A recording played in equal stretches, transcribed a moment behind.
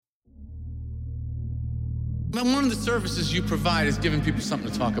Man, one of the services you provide is giving people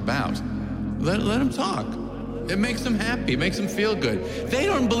something to talk about. Let them talk. It makes them happy. It makes them feel good. They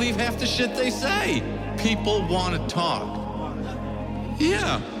don't believe half the shit they say. People want to talk.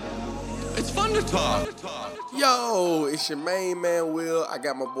 Yeah. It's fun to talk. Yo, it's your main man, Will. I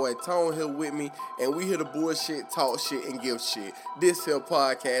got my boy Tone here with me, and we here to bullshit, talk shit, and give shit. This here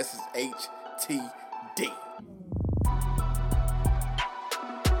podcast is HTD.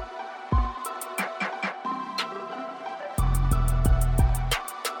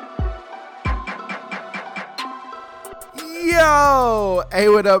 Yo, hey,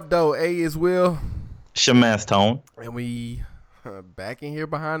 what up, though? Hey, it's Will. It's your man's Tone. And we back in here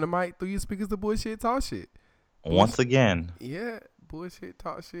behind the mic through your speakers to bullshit, talk shit. Once again. Yeah, bullshit,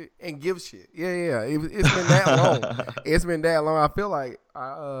 talk shit, and give shit. Yeah. It's been that long. It's been that long. I felt like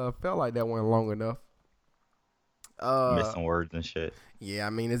that went long enough. Missing words and shit. Yeah, I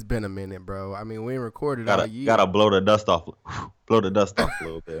mean, it's been a minute, bro. I mean, we ain't recorded all year. Gotta blow the dust off. Blow the dust off a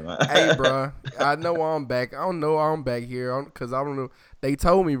little bit, man. Hey, bro, I know I'm back. I don't know I'm back here because I don't know. They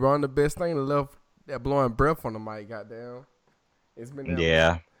told me, bro, the best thing to left that blowing breath on the mic. Goddamn, it's been that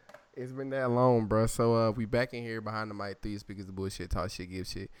long. It's been that long, bro. So we back in here behind the mic, through your speakers of bullshit, talk shit, give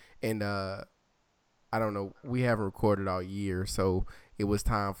shit, and I don't know. We haven't recorded all year, so it was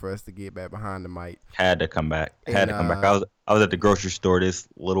time for us to get back behind the mic. Had to come back. I was at the grocery store. This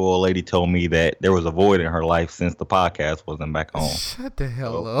little old lady told me that there was a void in her life since the podcast wasn't back on. Shut the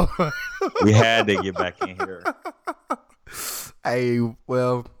hell up. We had to get back in here. Hey,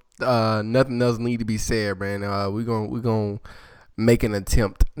 well, nothing else need to be said, man. We're gonna make an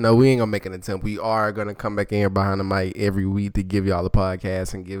attempt. No, we ain't gonna make an attempt. We are gonna come back in here behind the mic every week to give y'all the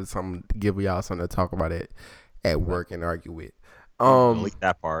podcast and give y'all something to talk about at work and argue with. Delete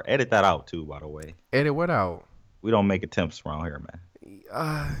that part. Edit that out too, by the way. Edit what out? We don't make attempts around here, man.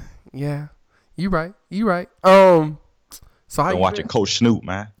 Yeah. You right. So how been you watching Coach Snoop,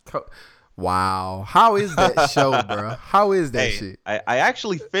 man? Wow. How is that show, bro? How is that shit? I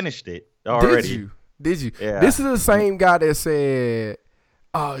actually finished it already. Did you? Yeah. This is the same guy that said,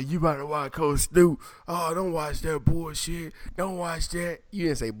 "Oh, you better watch Coach Snoop. Oh, don't watch that bullshit. Don't watch that." You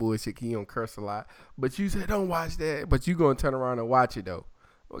didn't say bullshit because you don't curse a lot. But you said, don't watch that. But you going to turn around and watch it, though.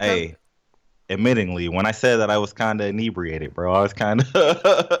 Okay. Hey, admittingly, when I said that I was kind of inebriated, bro, I was kind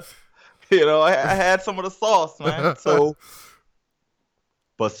of, I had some of the sauce, man. So,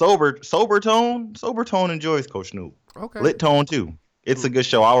 but sober tone enjoys Coach Snoop. Okay. Lit tone, too. It's a good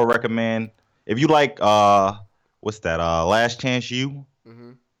show. I would recommend. If you like, what's that? Last Chance U,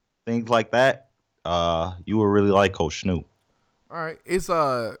 things like that. You will really like Coach Snoop. All right, it's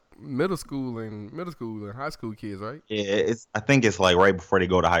middle school and high school kids, right? Yeah, I think it's like right before they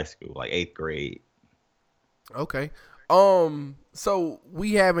go to high school, like 8th grade. Okay. So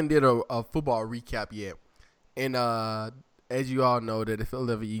we haven't did a football recap yet, and as you all know, that the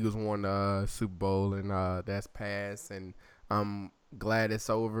Philadelphia Eagles won the Super Bowl, and that's passed, and glad it's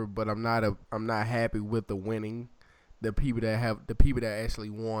over, but I'm not happy with the winning. The people that actually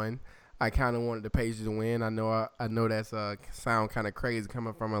won. I kind of wanted the Patriots to win. I know that's sound kind of crazy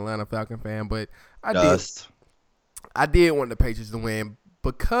coming from an Atlanta Falcon fan, but I did want the Patriots to win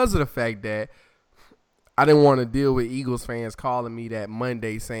because of the fact that I didn't want to deal with Eagles fans calling me that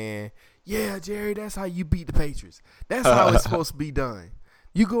Monday saying, "Yeah, Jerry, that's how you beat the Patriots. That's how it's supposed to be done.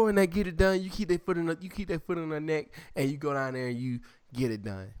 You go in there, get it done. You keep their foot in their neck, and you go down there and you get it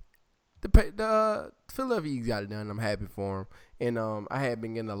done." The Philadelphia Eagles got it done. I'm happy for them. And I had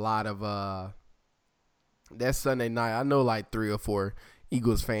been getting a lot of that Sunday night. I know like 3 or 4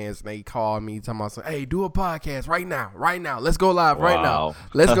 Eagles fans. And they called me talking about, "Hey, do a podcast right now. Let's go live right now.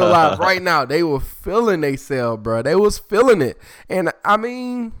 Let's go live right now." They were feeling themselves, bro. They was feeling it, and I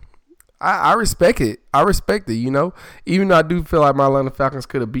mean. I respect it. Even though I do feel like my Atlanta Falcons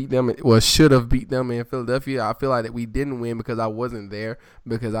could have beat them, should have beat them in Philadelphia. I feel like that we didn't win because I wasn't there,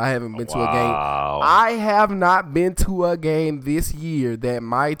 because I haven't been to a game. I have not been to a game this year that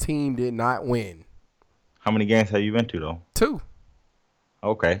my team did not win. How many games have you been to, though? 2.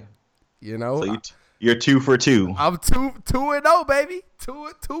 Okay. So you're 2 for 2. I'm 2-0, baby.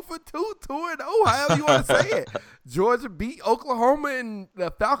 2 for 2, 2-0. However you want to say it. Georgia beat Oklahoma, and the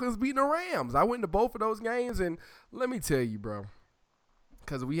Falcons beating the Rams. I went to both of those games, and let me tell you, bro,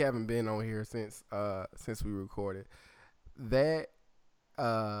 because we haven't been on here since we recorded. That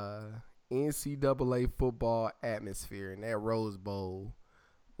NCAA football atmosphere and that Rose Bowl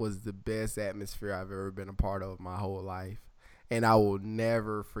was the best atmosphere I've ever been a part of my whole life. And I will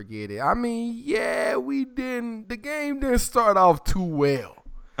never forget it. I mean, yeah, the game didn't start off too well.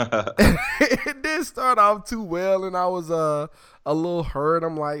 It didn't start off too well, and I was a little hurt.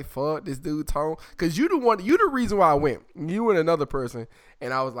 I'm like, fuck this dude Tone, because you the reason why I went. You and another person,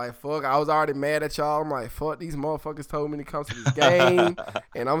 and I was like, fuck. I was already mad at y'all. I'm like, fuck, these motherfuckers told me to come to this game,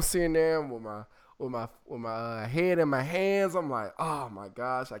 and I'm sitting there with my head in my hands. I'm like, oh my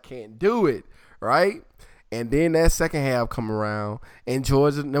gosh, I can't do it, right? And then that second half come around, and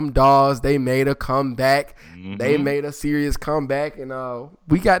Georgia, them dogs, they made a comeback. Mm-hmm. They made a serious comeback, and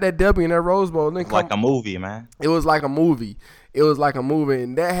we got that W in that Rose Bowl. It's like a movie, man. It was like a movie.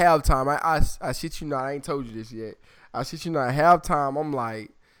 And that halftime, I shit you not, I ain't told you this yet. I shit you not, at halftime, I'm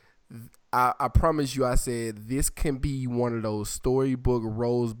like, I promise you, I said, this can be one of those storybook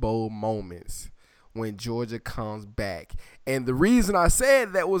Rose Bowl moments when Georgia comes back. And the reason I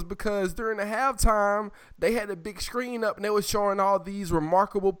said that was because during the halftime, they had a big screen up and they were showing all these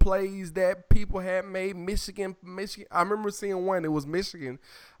remarkable plays that people had made. Michigan. I remember seeing one. It was Michigan.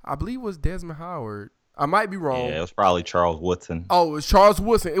 I believe it was Desmond Howard. I might be wrong. Yeah, it was probably Charles Woodson. Oh, it was Charles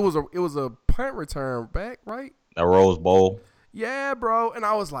Woodson. It was a punt return back, right? The Rose Bowl. Yeah, bro. And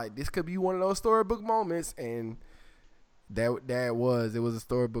I was like, this could be one of those storybook moments, and it was a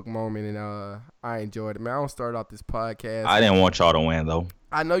storybook moment, and I enjoyed it, man. I don't start off this podcast. I didn't want y'all to win, though.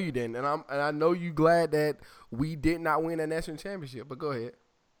 I know you didn't, and I know you glad that we did not win that national championship. But go ahead.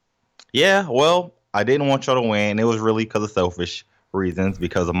 Yeah, well, I didn't want y'all to win. It was really because of selfish reasons,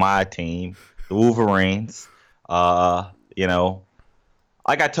 because of my team, the Wolverines. Like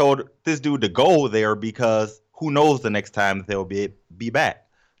I told this dude to go there because who knows the next time that they'll be back.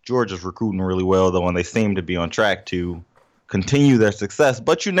 Georgia's recruiting really well, though, and they seem to be on track to continue their success,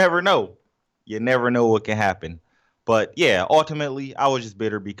 but you never know. You never know what can happen. But yeah, ultimately, I was just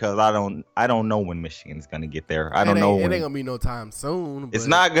bitter because I don't know when Michigan's gonna get there. I don't know when. It ain't gonna be no time soon. It's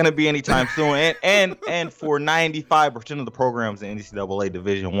not gonna be anytime soon. And for 95% of the programs in NCAA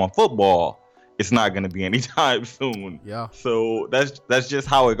Division I football, it's not gonna be anytime soon. Yeah. So that's just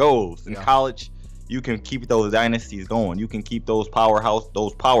how it goes. In college, you can keep those dynasties going. You can keep those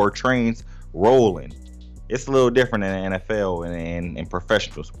power trains rolling. It's a little different in the NFL and in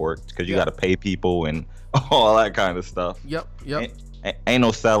professional sports because you got to pay people and all that kind of stuff. Yep. Ain't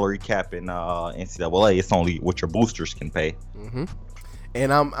no salary cap in NCAA. It's only what your boosters can pay. Mm-hmm.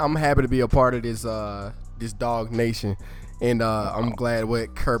 And I'm happy to be a part of this dog nation, and I'm glad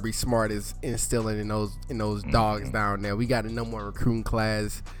what Kirby Smart is instilling in those dogs down there. We got a number one recruiting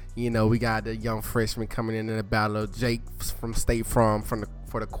class. We got the young freshman coming in the battle. Jake from State Farm for the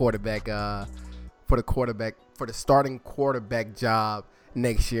starting quarterback job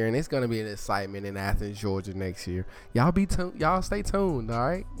next year, and it's gonna be an excitement in Athens, Georgia next year. Y'all stay tuned, all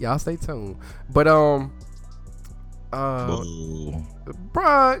right? Y'all stay tuned. But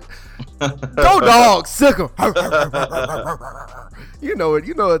bruh, go dogs, sick 'em. You know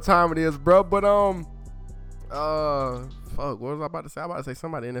what time it is, bro. But fuck, what was I about to say? I was about to say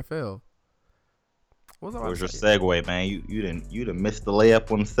somebody in the NFL. What was your segue, man? You didn't miss the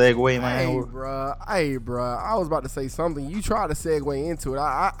layup on the segue, man. Hey, bro. I was about to say something. You tried to segue into it.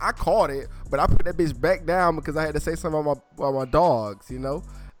 I caught it, but I put that bitch back down because I had to say something about my dogs.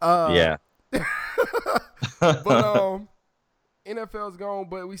 Yeah. But NFL's gone,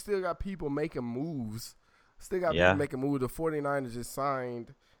 but we still got people making moves. People making moves. The 49ers just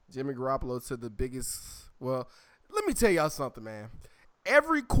signed Jimmy Garoppolo to the biggest. Well, let me tell y'all something, man.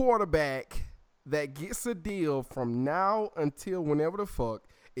 Every quarterback that gets a deal from now until whenever the fuck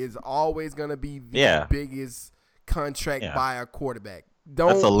is always going to be the biggest contract by a quarterback.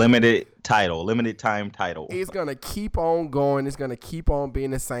 That's a limited time title. It's going to keep on going. It's going to keep on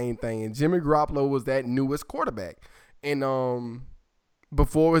being the same thing. And Jimmy Garoppolo was that newest quarterback. And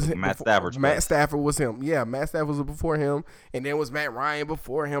before was Matt Stafford. Matt Stafford was him. Yeah, Matt Stafford was before him. And then was Matt Ryan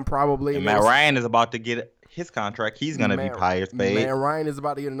before him probably. And Matt Ryan is about to get his contract. He's going to be highest paid. Matt Ryan is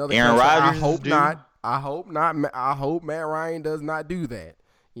about to get another Aaron contract. Rodgers I hope not. I hope Matt Ryan does not do that.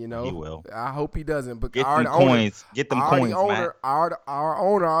 He will. I hope he doesn't. But get them coins. Get them coins, Matt. Our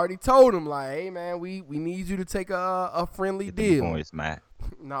owner already told him, like, hey, man, we need you to take a friendly deal. Them coins, Matt.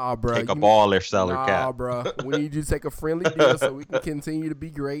 Nah, bro. Take a ball or salary cap. Nah, bro. We need you to take a friendly deal so we can continue to be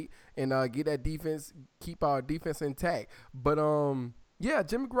great and get that defense, keep our defense intact. But yeah,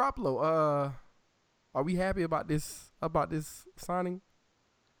 Jimmy Garoppolo. Are we happy about this signing?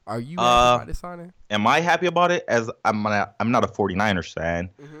 Are you happy about this signing? Am I happy about it? As I'm not a 49ers fan,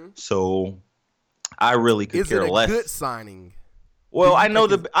 so I really could care less. Is it a good signing? Well, I know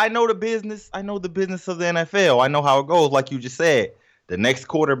the business. I know the business of the NFL. I know how it goes. Like you just said, the next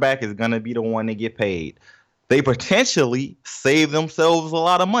quarterback is gonna be the one to get paid. They potentially save themselves a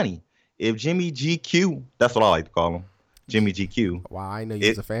lot of money if Jimmy GQ. That's what I like to call him. Jimmy GQ. Wow, I know you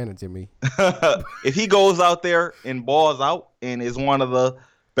was a fan of Jimmy. If he goes out there and balls out and is one of the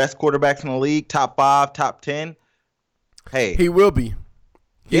best quarterbacks in the league, top 5, top 10, hey, he will be.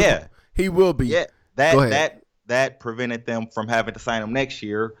 He will be. Yeah, that prevented them from having to sign him next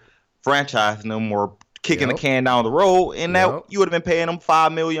year, franchising them or kicking the can down the road, and that you would have been paying them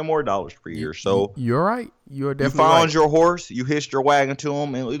 $5 million more per year. So you're right. You're definitely you found right. your horse, you hitched your wagon to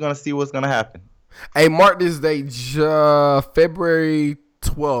him, and we're gonna see what's gonna happen. Hey, mark this date, February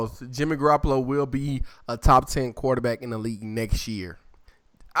 12th. Jimmy Garoppolo will be a top 10 quarterback in the league next year.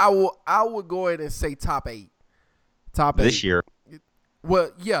 I would go ahead and say top 8. This year.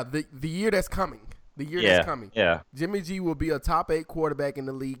 Well, yeah, the year that's coming. The year that's coming. Yeah. Jimmy G will be a top 8 quarterback in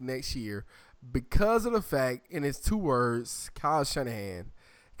the league next year because of the fact, and it's 2 words, Kyle Shanahan.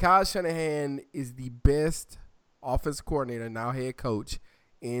 Kyle Shanahan is the best offensive coordinator, now head coach,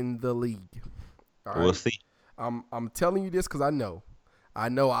 in the league. All right? We'll see. I'm telling you this because I know.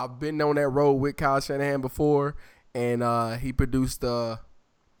 I've been on that road with Kyle Shanahan before, and he produced the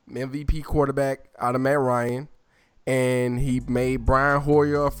MVP quarterback out of Matt Ryan, and he made Brian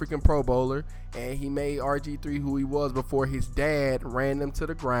Hoyer a freaking Pro Bowler, and he made RG3 who he was before his dad ran him to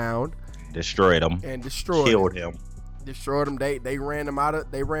the ground, destroyed him, killed him. Destroyed him. They ran him out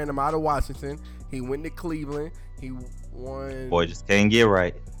of Washington. He went to Cleveland. He won. Boy, just can't get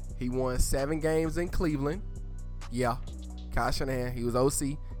right. He won 7 games in Cleveland. Yeah, Kyle Shanahan. He was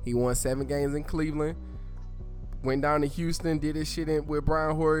OC. He won 7 games in Cleveland. Went down to Houston, did his shit with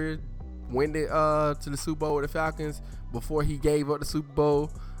Brian Hoyer. Went to the Super Bowl with the Falcons before he gave up the Super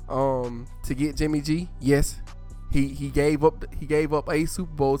Bowl to get Jimmy G. Yes, he gave up a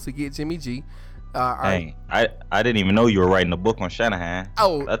Super Bowl to get Jimmy G. Dang, I didn't even know you were writing a book on Shanahan.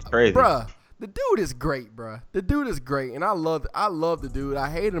 Oh, that's crazy, bruh. The dude is great, bruh. The dude is great, and I love the dude. I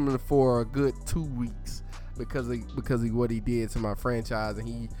hated him for a good 2 weeks because of what he did to my franchise, and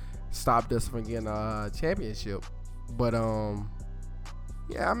he stopped us from getting a championship. But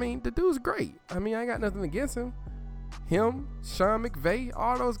yeah, I mean, the dude's great. I mean, I ain't got nothing against him. Him, Sean McVay,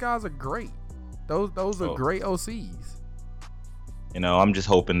 all those guys are great. Those are great OCs. You know, I'm just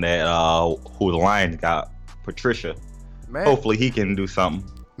hoping that who the Lions got, Patricia. Hopefully he can do something.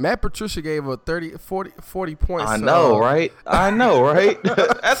 Matt Patricia gave a 40 points. I know, right?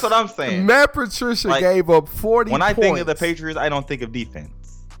 That's what I'm saying. Matt Patricia gave up 40 when points. I think of the Patriots, I don't think of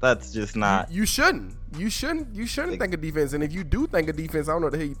defense. That's just not. You shouldn't think of defense. And if you do think of defense, I don't know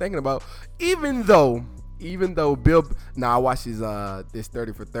what the hell you're thinking about. Even though Bill, I watched this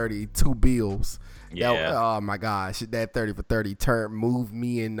 30 for 30, 2 Bills. Yeah. Oh my gosh, that 30 for 30 moved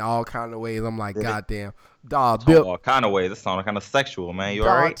me in all kind of ways. I'm like, goddamn, dog. Bill, all kind of ways. This sounds kind of sexual, man. You dog,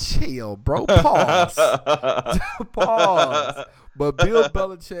 all right? Chill, bro. Pause. Pause. But Bill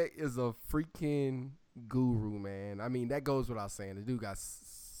Belichick is a freaking guru, man. I mean, that goes without saying. The dude got 7.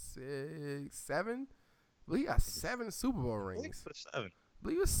 I believe he got 7 Super Bowl rings. I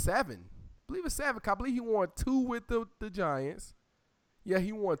believe it was 7. I believe he won 2 with the Giants. Yeah,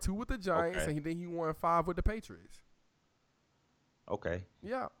 he won 2 with the Giants, and then he won 5 with the Patriots. Okay.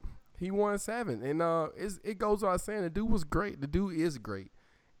 Yeah, he won 7, and it goes without saying the dude was great. The dude is great,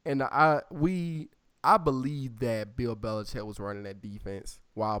 and I believe that Bill Belichick was running that defense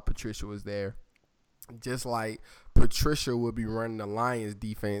while Patricia was there, just like Patricia would be running the Lions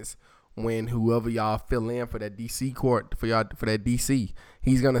defense when whoever y'all fill in for that DC court for that DC,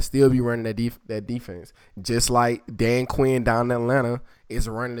 he's gonna still be running that defense. Just like Dan Quinn down in Atlanta is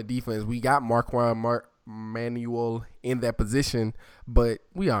running the defense. We got Mark Manuel in that position, but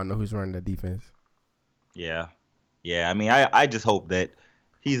we all know who's running the defense. Yeah. I mean, I just hope that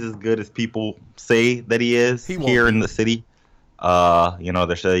he's as good as people say that he is here in the city. You know,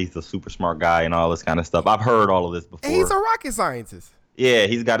 they say he's a super smart guy and all this kind of stuff. I've heard all of this before. And he's a rocket scientist. Yeah,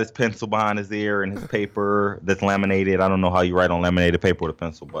 he's got his pencil behind his ear and his paper that's laminated. I don't know how you write on laminated paper with a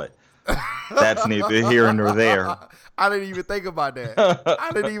pencil, but that's neither here nor there. I didn't even think about that.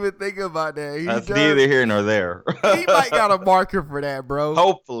 That's neither here nor there. He might got a marker for that, bro.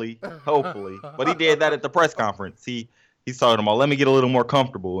 Hopefully. But he did that at the press conference. He's talking about, let me get a little more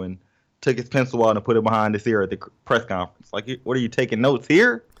comfortable, and took his pencil out and put it behind his ear at the press conference. Like, what are you taking notes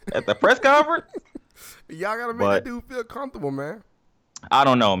here at the press conference? Y'all gotta make that dude feel comfortable, man. I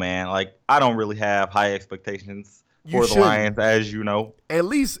don't know, man. Like, I don't really have high expectations for the Lions, as you know. At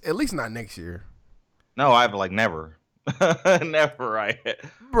least not next year. No, I've never. Never, right?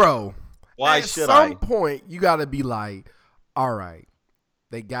 Bro. Why should I? At some point, you gotta be like, all right,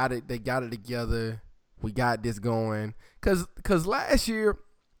 they got it together. We got this going. Cause last year,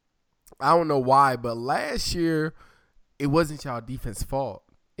 I don't know why, but last year, it wasn't y'all defense fault.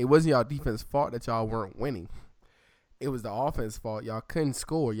 It wasn't y'all defense fault that y'all weren't winning. It was the offense fault. Y'all couldn't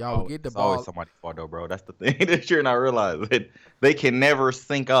score. Y'all would get the it's ball. always somebody's fault, though, bro. That's the thing that you're not realizing. They can never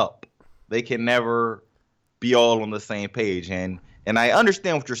sync up. They can never be all on the same page. And I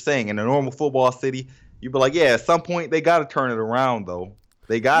understand what you're saying. In a normal football city, you'd be like, yeah, at some point they got to turn it around, though.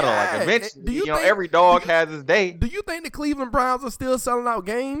 They got to, like, eventually, you know, every dog has his day. Do you think the Cleveland Browns are still selling out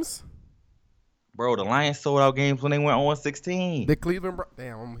games? Bro, the Lions sold out games when they went 0-16. The Cleveland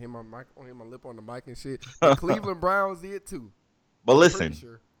Damn, I'm hitting my mic. I'm hitting my lip on the mic and shit. The Cleveland Browns did too. But listen,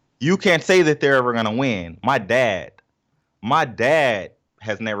 you can't say that they're ever gonna win. My dad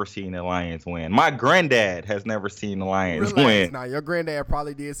has never seen the Lions win. My granddad has never seen the Lions win. Now, your granddad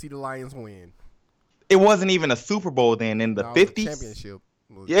probably did see the Lions win. It wasn't even a Super Bowl then in the 50s. Championship.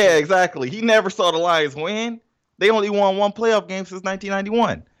 Yeah, exactly. He never saw the Lions win. They only won one playoff game since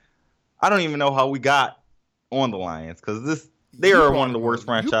 1991. I don't even know how we got on the Lions because they are one of the worst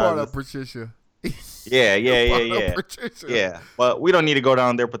franchises. You brought up Patricia. Yeah. Patricia. Yeah, but we don't need to go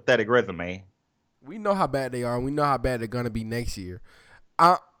down their pathetic resume. We know how bad they are. We know how bad they're gonna be next year.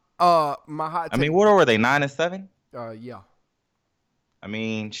 My hot take. I mean, what were they? 9-7? Yeah. I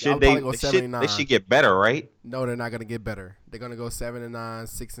mean, they should get better, right? No, they're not gonna get better. They're gonna go 7-9,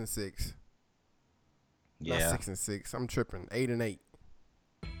 6-6. Yeah, not 6-6. I'm tripping. 8-8.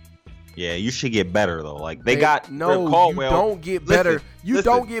 Yeah, you should get better though. Like they got Caldwell. You don't get better.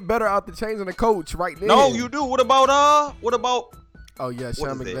 Don't get better after changing the coach right there. No, you do. What about? Oh yeah,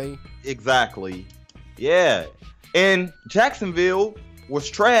 Sean McVay. Exactly. Yeah, and Jacksonville was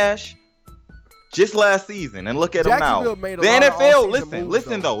trash just last season, and look at them now. The NFL.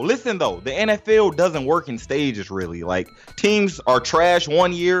 Listen though. The NFL doesn't work in stages really. Like teams are trash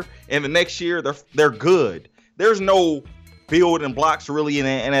one year, and the next year they're good. There's no building blocks really in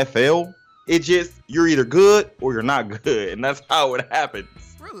the NFL. It just you're either good or you're not good, and that's how it happens.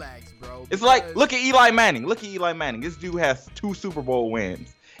 Relax, bro. It's like look at Eli Manning. This dude has 2 Super Bowl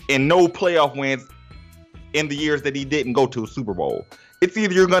wins and no playoff wins in the years that he didn't go to a Super Bowl. It's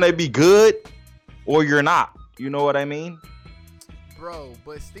either you're gonna be good or you're not. You know what I mean? Bro,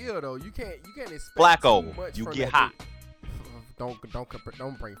 but still though, you can't expect Flacco, too much you from get that hot. dude.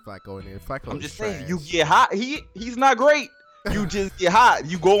 Don't bring Flacco in there. Flacco, I'm just trash. saying, you get hot. He's not great. You just get hot.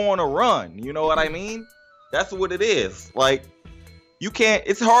 You go on a run. You know what I mean? That's what it is. Like you can't.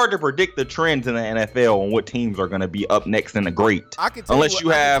 It's hard to predict the trends in the NFL and what teams are going to be up next in the great. I can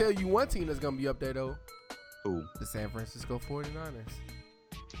tell you one team that's going to be up there though. Who? The San Francisco 49ers.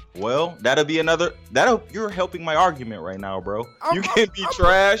 Well, that'll be another. You're helping my argument right now, bro. You can be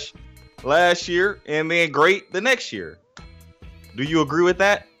trash last year and then great the next year. Do you agree with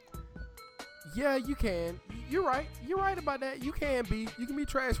that? Yeah, you can. You're right. You're right about that. You can be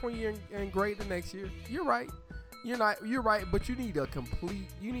trash one year and great the next year. You're right. You're right, but you need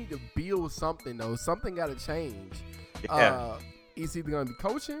to build something though. Something got to change. Yeah. It's either going to be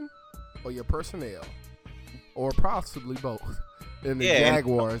coaching or your personnel or possibly both. And the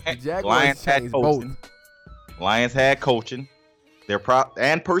Jaguars Lions changed both. Lions had coaching,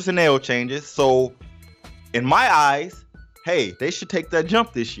 and personnel changes. So, in my eyes, hey, they should take that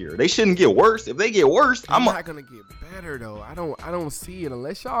jump this year. They shouldn't get worse. If they get worse, I'm not gonna get better though. I don't see it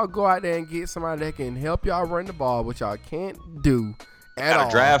unless y'all go out there and get somebody that can help y'all run the ball, which y'all can't do at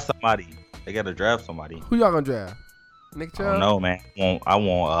all. Draft somebody. They gotta draft somebody. Who y'all gonna draft? Nick Chubb? I don't know, man. I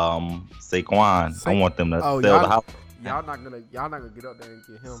want Saquon. I want them to sell the house. Y'all not gonna get up there and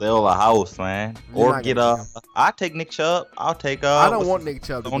get him. Sell a house, man. Or get I'll take Nick Chubb. I'll take I don't want Nick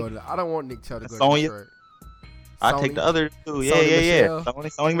Chubb to go to. I don't want Nick Chubb to go to Detroit. I'll take the other two. Yeah.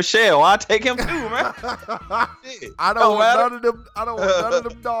 Sony Michel. I'll take him too, man. I don't want none of them. I don't want none of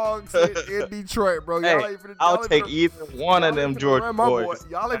them dogs in Detroit, bro. I'll take either one of them Georgia boys.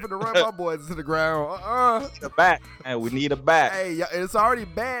 Y'all ain't finna run my boys to the ground. We need a back. Man, we need a back. Hey, it's already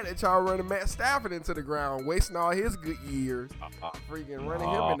bad that y'all running Matt Stafford into the ground, wasting all his good years, freaking running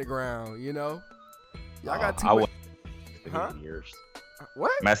him in the ground. You know, y'all got too much years.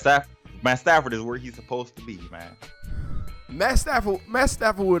 What? Matt Stafford is where he's supposed to be, man. Matt Stafford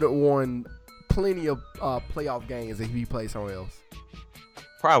would have won plenty of playoff games if he played somewhere else.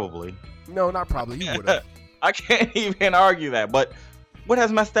 Probably. No, not probably. He would have. I can't even argue that. But what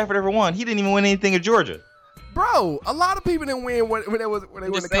has Matt Stafford ever won? He didn't even win anything in Georgia. Bro, a lot of people didn't win when they went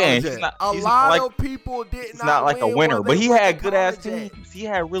to college. A lot of people did not. He's not like a winner, but he had good ass teams. He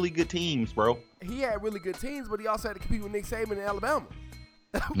had really good teams, bro. He had really good teams, but he also had to compete with Nick Saban in Alabama.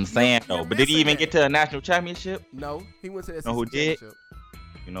 I'm saying though, but did he even get to a national championship? No, he went to the SEC championship.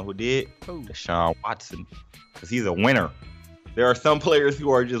 You know who did? Who? Deshaun Watson, because he's a winner. There are some players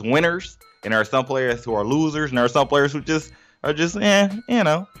who are just winners, and there are some players who are losers, and there are some players who just are just, we're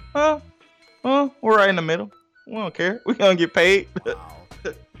right in the middle. We don't care. We gonna get paid.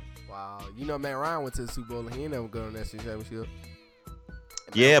 Wow. You know, Matt Ryan went to the Super Bowl and he ain't never go to the national championship.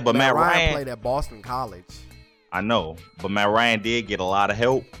 Yeah, but Matt Ryan played at Boston College. I know, but Matt Ryan did get a lot of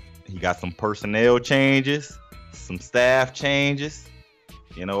help. He got some personnel changes, some staff changes.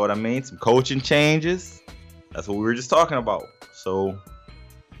 You know what I mean? Some coaching changes. That's what we were just talking about. So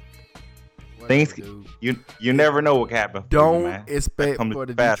things you never know what can happen. Don't expect for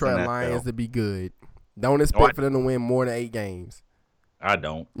the Detroit Lions to be good. Don't expect for them to win more than 8 games. I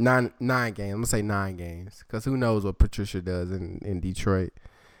don't. 9 games. I'm gonna say 9 games because who knows what Patricia does in Detroit.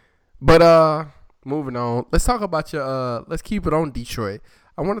 But moving on. Let's talk about your. Let's keep it on Detroit.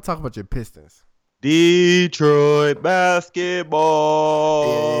 I want to talk about your Pistons. Detroit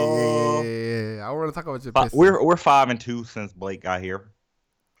basketball. Yeah. I want to talk about your Pistons. We're 5-2 since Blake got here.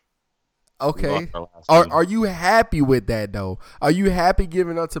 Okay. Are you happy with that though? Are you happy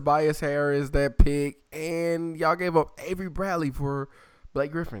giving up Tobias Harris that pick and y'all gave up Avery Bradley for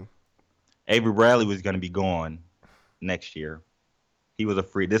Blake Griffin? Avery Bradley was going to be gone next year. He was a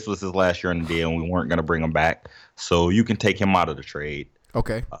free. This was his last year in the deal, and we weren't going to bring him back. So you can take him out of the trade.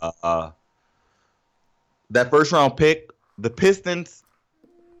 Okay. That first round pick, the Pistons,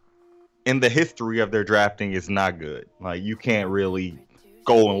 in the history of their drafting, is not good. Like you can't really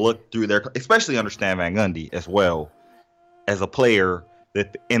go and look through their, especially under Stan Van Gundy as well, as a player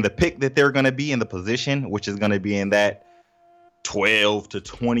that in the pick that they're going to be in the position, which is going to be in that 12 to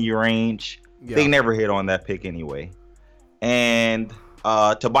 20 range. Yeah. They never hit on that pick anyway. And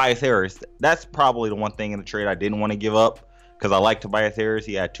Tobias Harris, that's probably the one thing in the trade I didn't want to give up because I like Tobias Harris.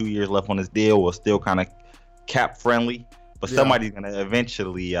 He had 2 years left on his deal, was still kind of cap friendly, but somebody's going to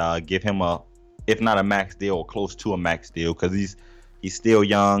eventually give him a, if not a max deal, or close to a max deal because he's still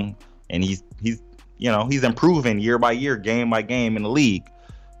young and he's improving year by year, game by game in the league.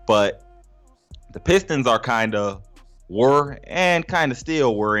 But the Pistons are were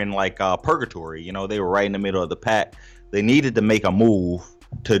in like purgatory. You know, they were right in the middle of the pack. They needed to make a move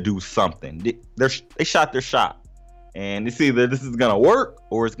to do something. They shot their shot, and it's either this is gonna work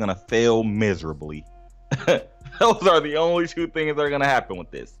or it's gonna fail miserably. Those are the only two things that are gonna happen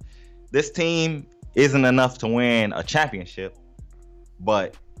with this. This team isn't enough to win a championship,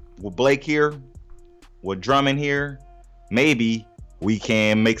 but with Blake here, with Drummond here, maybe we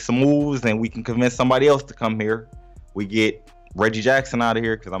can make some moves and we can convince somebody else to come here. We get Reggie Jackson out of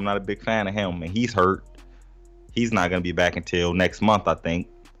here because I'm not a big fan of him, and he's hurt. He's not going to be back until next month, I think.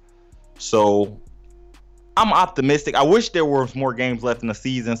 So I'm optimistic. I wish there was more games left in the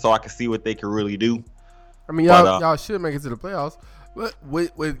season so I could see what they could really do. I mean, y'all should make it to the playoffs. But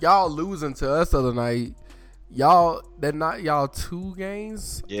with y'all losing to us the other night, they're not y'all 2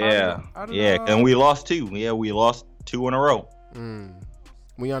 games? Yeah. And we lost 2. Yeah, we lost 2 in a row.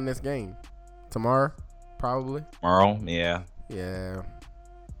 We on this game tomorrow, probably. Tomorrow, yeah.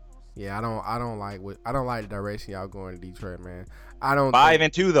 Yeah, I don't like the direction y'all going to Detroit, man. I don't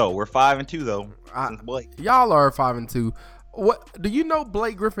 5-2 though. We're 5-2 though. Since Blake. Y'all are 5-2. What do you know?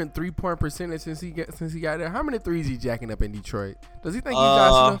 Blake Griffin 3-point percentage since he got there. How many threes he jacking up in Detroit? Does he think he's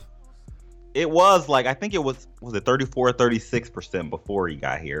Josh Smith? It was like I think it was it 34, 36% before he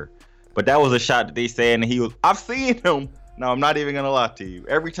got here, but that was a shot that they said, and he was. I've seen him. No, I'm not even gonna lie to you.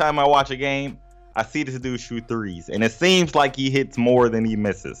 Every time I watch a game, I see this dude shoot threes, and it seems like he hits more than he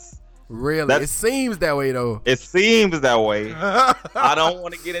misses. Really? It seems that way, though. It seems that way. I don't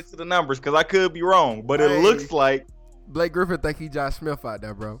want to get into the numbers because I could be wrong, but it looks like Blake Griffin think he Josh Smith out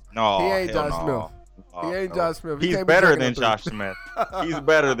there, bro. No, he ain't Josh Smith. He ain't Josh Smith. He's better than Josh Smith. He's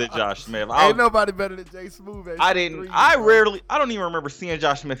better than Josh Smith. Ain't nobody better than Jay Smooth. I don't even remember seeing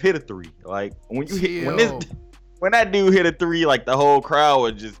Josh Smith hit a 3. Like when that dude hit a 3, like the whole crowd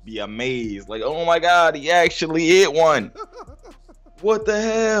would just be amazed. Like, oh my God, he actually hit one. What the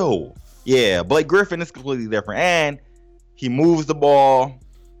hell? Yeah, Blake Griffin is completely different. And he moves the ball.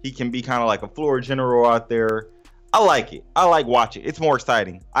 He can be kind of like a floor general out there. I like it. I like watching. It's more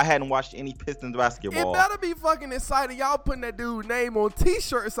exciting. I hadn't watched any Pistons basketball. It better be fucking exciting. Y'all putting that dude's name on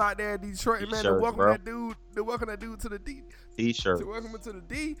T-shirts out there in Detroit, man. To welcome that dude to the D. T-shirts. To welcome him to the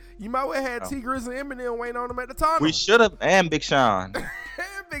D. You might well have T. Grizz and Eminem waiting on him at the tunnel. We should have. And Big Sean. And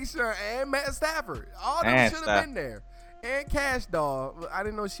Big Sean. And Matt Stafford. All them should have been there. And Cash Doll. I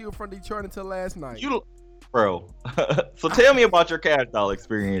didn't know she was from Detroit until last night. Bro. So tell me about your Cash Doll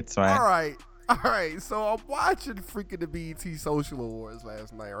experience, man. All right, so I'm watching freaking the BET Social Awards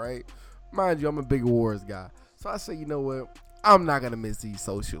last night, right? Mind you, I'm a big awards guy. So I say, you know what? I'm not going to miss these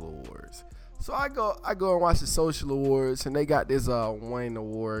social awards. So I go and watch the social awards, and they got this one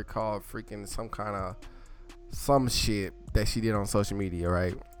award called freaking some shit that she did on social media,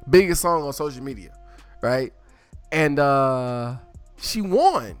 right? Biggest song on social media, right? and she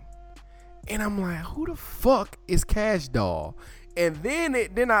won. And I'm like, who the fuck is Cash Doll? And then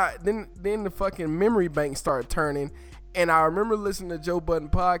the fucking memory bank started turning, and I remember listening to Joe Budden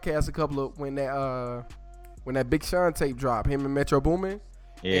podcast when that Big Sean tape dropped, him and Metro Boomin.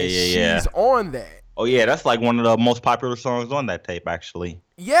 She's on that. Oh yeah, that's like one of the most popular songs on that tape, actually.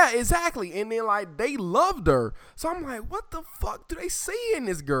 Yeah, exactly. And then like they loved her, so I'm like, what the fuck do they see in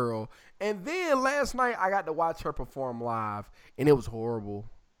this girl? And then last night I got to watch her perform live, and it was horrible.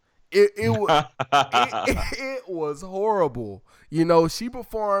 It was horrible. You know, she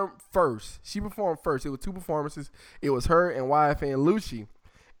performed first. It was 2 performances. It was her and YFN Lucci.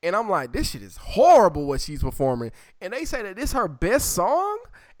 And I'm like, this shit is horrible what she's performing. And they say that this is her best song.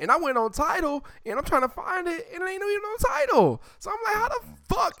 And I went on Tidal, and I'm trying to find it, and it ain't even on Tidal. So I'm like, how the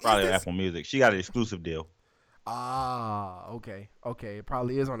fuck is probably this? Apple Music. She got an exclusive deal. Ah, okay. It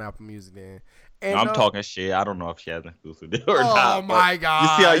probably is on Apple Music then. And, I'm talking shit. I don't know if she has an exclusive deal or not. Oh my god! You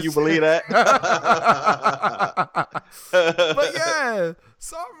see how you believe that? But yeah,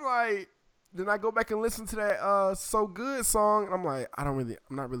 so I'm like, then I go back and listen to that "So Good" song, and I'm like, I'm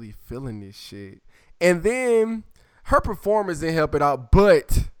not really feeling this shit. And then her performance didn't help it out,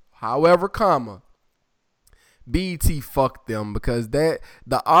 but however, BET fucked them because the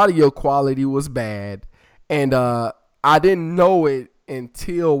audio quality was bad, and I didn't know it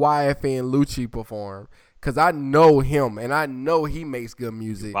until YFN Lucci performed, because I know him and I know he makes good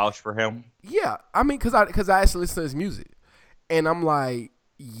music. You vouch for him? Yeah, I mean, because I actually listen to his music, and I'm like,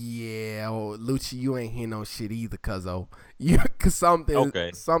 yeah, Lucci, you ain't hear no shit either, cuzzo. Cause something.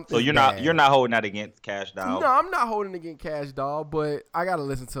 So you're bad. not holding that against Cash Doll. No, I'm not holding against Cash Doll, but I gotta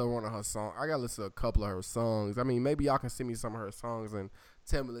listen to one of her songs. I gotta listen to a couple of her songs. I mean, maybe y'all can send me some of her songs and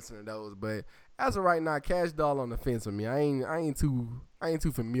tell me to listen to those. But as of right now, Cash Doll on the fence with me. I ain't too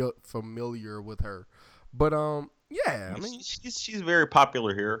familiar with her. But yeah, I mean, she's very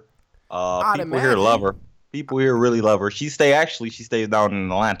popular here. People here love her. People here really love her. She stays down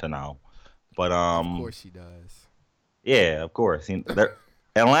in Atlanta now. But of course she does. Yeah, of course.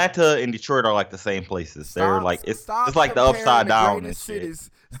 Atlanta and Detroit are like the same places. They're like it's like the upside down and shit.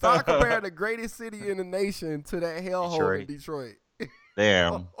 Stop comparing the greatest city in the nation to that hellhole in Detroit.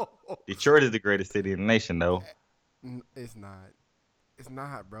 Damn. Detroit is the greatest city in the nation, though. It's not. It's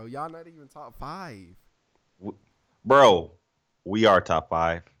not, bro. Y'all not even top 5. Bro, we are top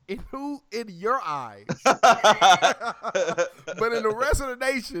 5. In your eyes. But in the rest of the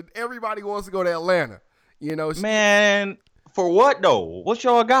nation, everybody wants to go to Atlanta. You know, man, for what though? What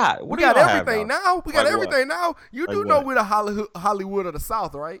y'all got? We got everything now. We got everything now. You do know we're the Hollywood of the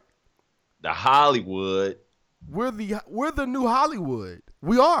South, right? The Hollywood. We're the new Hollywood.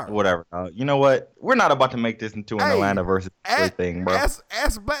 We are. Whatever. You know what? We're not about to make this into an Atlanta versus Detroit thing, bro.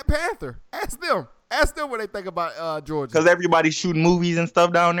 Ask Black Panther. Ask them. Ask them what they think about Georgia. Because everybody's shooting movies and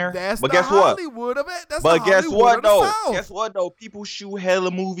stuff down there. But guess Hollywood of it. That's but guess Hollywood what though? South. Guess what though? People shoot hella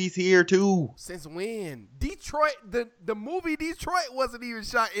movies here too. Since when? Detroit. The movie Detroit wasn't even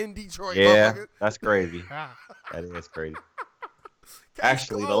shot in Detroit. Yeah, that's crazy. That is crazy.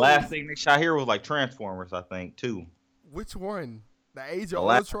 Actually, the last thing they shot here was like Transformers, I think, too. Which one? The Age of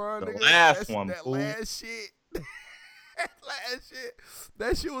Ultron? The last one. That last shit.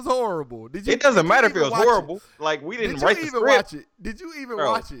 That shit was horrible. It doesn't matter if it was horrible. Like, we didn't write the script. Watch it? Did you even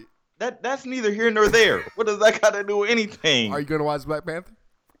watch it? That's neither here nor there. What does that got to do with anything? Are you gonna watch Black Panther?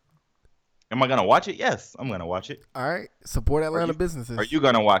 Am I gonna watch it? Yes, I'm gonna watch it. All right, support Atlanta businesses. Are you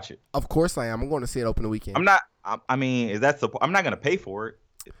gonna watch it? Of course I am. I'm going to see it open the weekend. I'm not. I mean, is that support? I'm not gonna pay for it.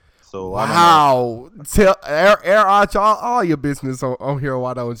 So wow, tell air out all your business on here.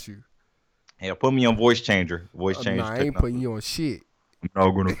 Why don't you? Yeah, put me on voice changer. Nah, I ain't putting you on shit. I'm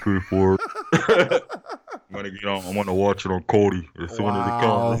not gonna pay for it. I'm gonna watch it on Cody as soon as it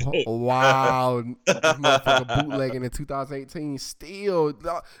comes. Wow, this motherfucker bootlegging in 2018. Still,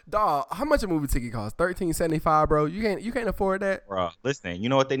 dog. How much a movie ticket cost? $13.75, bro. You can't afford that, bro. Listen, you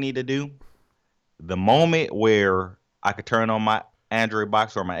know what they need to do? The moment where I could turn on my Android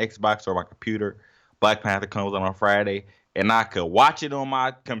box or my Xbox or my computer, Black Panther comes on Friday, and I could watch it on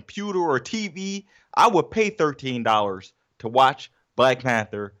my computer or TV, I would pay $13 to watch Black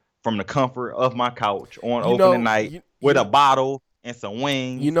Panther from the comfort of my couch on opening night with a bottle and some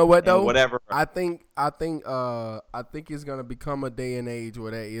wings. You know what though? Whatever. I think it's gonna become a day and age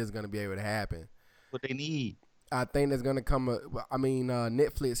where that is gonna be able to happen. What they need. I think there's gonna come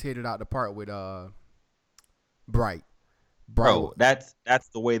Netflix hit it out the park with Bright. Bro, that's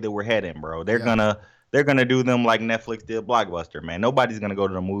the way that we're heading, bro. They're gonna they're gonna do them like Netflix did Blockbuster, man. Nobody's gonna go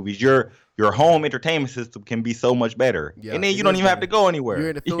to the movies. Your home entertainment system can be so much better, Yeah, and then it you don't is even have better. to go anywhere. You're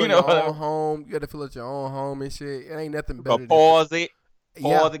in the feel You of know your what I own mean? home. You got to feel at your own home and shit. It ain't nothing You better can than pause it,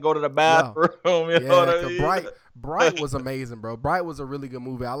 yeah, go to the yeah. bathroom. You know what Yeah, I cause mean? Bright was amazing, bro. Bright was a really good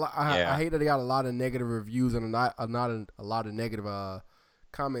movie. I Yeah. hate that they got a lot of negative reviews and not a lot of negative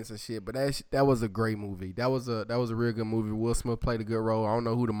comments and shit. But that was a great movie. That was a real good movie. Will Smith played a good role. I don't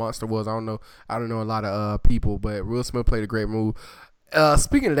know who the monster was. I don't know a lot of people, but Will Smith played a great move.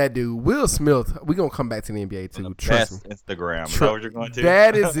 Speaking of that dude, Will Smith, we gonna come back to the NBA too. The Trust me. best Instagram. Is that what you're going to?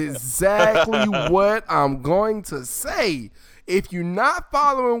 That is exactly what I'm going to say. If you're not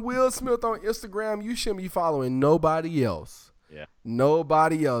following Will Smith on Instagram, you shouldn't be following nobody else. Yeah.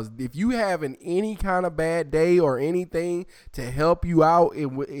 Nobody else. If you having any kind of bad day or anything to help you out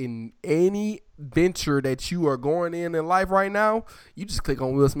in any venture that you are going in life right now, you just click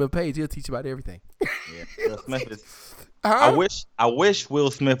on Will Smith page. He'll teach you about everything. Yeah. Will Smith is. I wish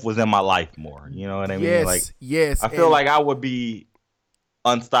Will Smith was in my life more. You know what I mean? Yes, Like, yes. I feel like I would be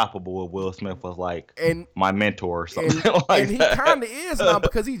unstoppable if Will Smith was like my mentor or something like and he that. kind of is now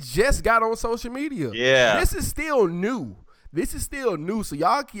because he just got on social media. Yeah. This is still new. So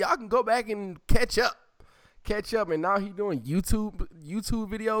y'all can go back and catch up. And now he doing YouTube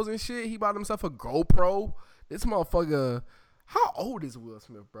videos and shit. He bought himself a GoPro. This motherfucker. How old is Will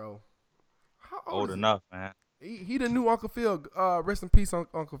Smith, bro? How Old enough, man. He the new Uncle Phil. Rest in peace,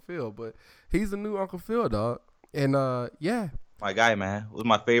 Uncle Phil. But he's the new Uncle Phil, dog. And yeah. My guy, man, was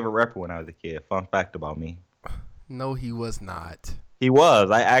my favorite rapper when I was a kid. Fun fact about me. No, he was not. He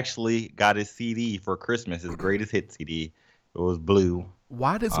was. I actually got his CD for Christmas, his greatest hit CD. It was blue.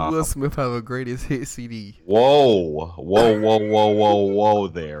 Why does Will Smith have a greatest hit CD? Whoa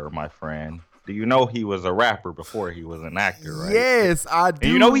there, my friend. Do you know he was a rapper before he was an actor, right? Yes, I do.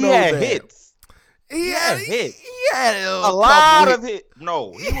 And you know he had that. hits. He had hits. He had a lot of hits.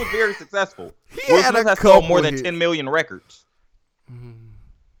 No, he was very successful. Will Smith has sold more than 10 million records.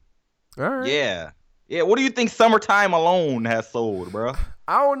 All right. Yeah. What do you think Summertime alone has sold, bro?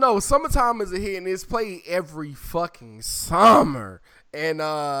 I don't know. Summertime is a hit, and it's played every fucking summer. And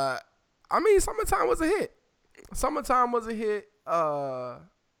Summertime was a hit.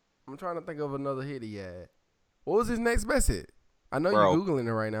 I'm trying to think of another hit he had. What was his next best hit? I know you're Googling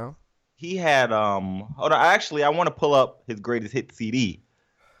it right now. He had hold on. Actually, I want to pull up his greatest hit CD.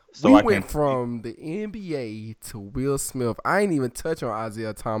 So we went from the NBA to Will Smith. I ain't even touch on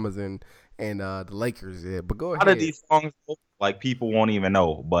Isaiah Thomas and the Lakers yet. But go ahead. A lot of these songs, like, people won't even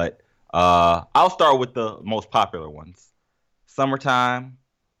know. But I'll start with the most popular ones. Summertime,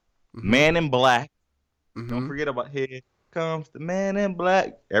 Man in Black. Don't forget about Here Comes the Man in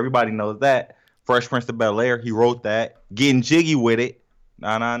Black. Everybody knows that. Fresh Prince of Bel-Air, he wrote that. Getting Jiggy with It.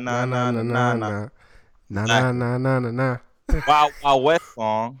 Na na na na na na na. Na na na na na na. Wild West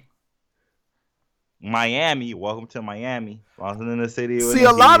song. Miami, Welcome to Miami. In the city. See,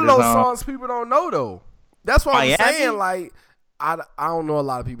 a lot of those songs people don't know though. That's what I'm saying. Like, I don't know a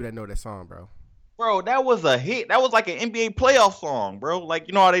lot of people that know that song, bro. Bro, that was a hit. That was like an NBA playoff song, bro. Like,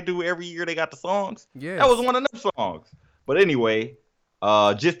 you know how they do every year they got the songs? Yeah. That was one of them songs. But anyway,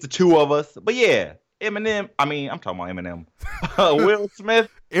 just the two of us. But yeah, Eminem. I mean, I'm talking about Eminem. Will Smith.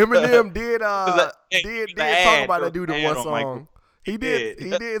 Eminem did talk about that dude in one song. He did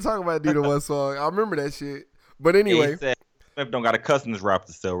talk about that dude in one song. I remember that shit. But anyway, he said Smith don't got a cuss in his rap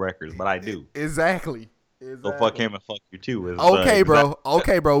to sell records, but I do. Exactly. So fuck him and fuck you too. Okay, bro.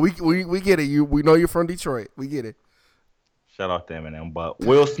 Okay, bro. We get it. We know you're from Detroit. We get it. Shout out to Eminem, but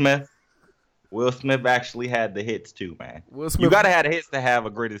Will Smith actually had the hits too, man. Will Smith, you gotta have the hits to have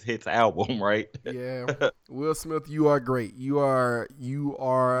a greatest hits album, right? Yeah. Will Smith, you are great. You are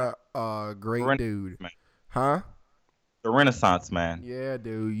a great dude. Man. Huh? The Renaissance man. Yeah,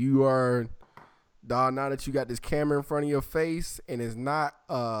 dude. You are, dog. Now that you got this camera in front of your face and it's not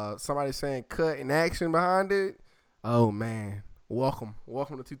somebody saying cut and action behind it. Oh man, welcome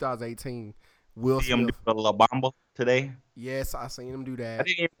to 2018. Will See him Smith. do the La Bamba today? Yes, I seen him do that. I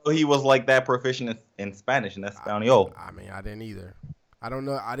didn't even know he was like that proficient in Spanish and Espanol. I mean, I didn't either. I don't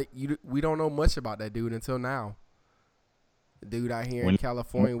know. We don't know much about that dude until now. The dude out here in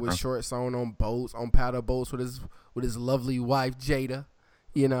California with shorts on boats, on paddle boats with his lovely wife Jada.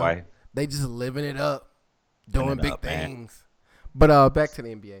 You know, they just living it up, doing big things. But back to the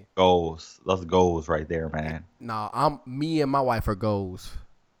NBA. Goals. Those goals right there, man. Nah, me and my wife are goals.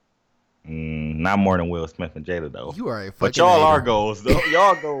 Not more than Will Smith and Jada though. You are a fucking But y'all hater. are goals though.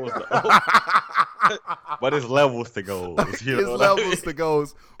 Y'all goals though. But it's levels to goals. You know It's what I levels mean? to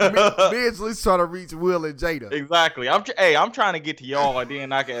goals. Midge least trying to reach Will and Jada. Exactly. I'm trying to get to y'all, and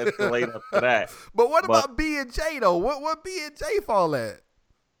then I can escalate up to that. But what about B and J though? What B and J fall at?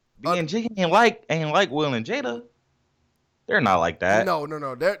 B and J ain't like Will and Jada. They're not like that. No.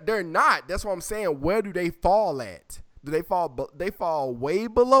 They're not. That's what I'm saying. Where do they fall at? Do they fall? They fall way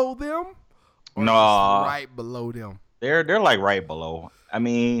below them? Or No, just right below them. they're like right below. I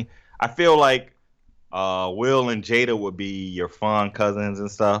mean, I feel like Will and Jada would be your fun cousins and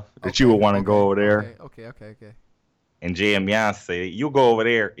stuff that you would want to go over there. Okay. And Jay and Beyonce, you go over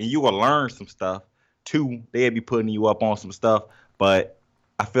there and you will learn some stuff. Too, they'd be putting you up on some stuff, but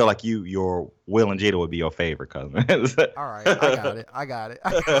I feel like your Will and Jada would be your favorite cousin. All right, I got it.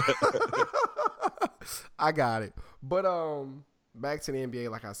 I got it. But back to the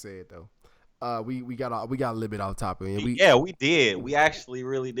NBA, like I said though, we got a little bit off topic. And we did. We actually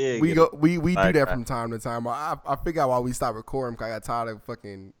really did. We do that from time to time. I figure out why we stopped recording because I got tired of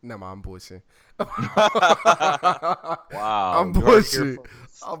fucking. Never mind, I'm bullshitting. Wow, I'm bullshit.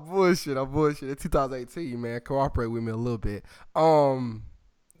 I'm bullshit. It's 2018, man. Cooperate with me a little bit.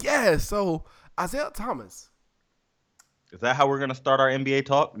 Yeah. So Isaiah Thomas. Is that how we're gonna start our NBA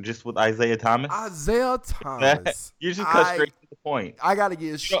talk? Just with Isaiah Thomas? Isaiah Thomas. You just cut straight to the point. I gotta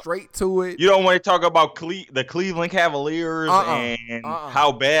get straight to it. You don't want to talk about the Cleveland Cavaliers and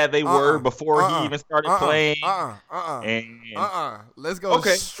how bad they were before he even started playing. Let's go.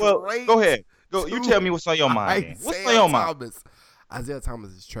 Okay, well, go ahead. Go. You tell me what's on your mind. What's on your mind? Isaiah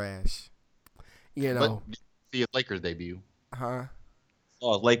Thomas is trash. You know. But see his Lakers debut. Huh?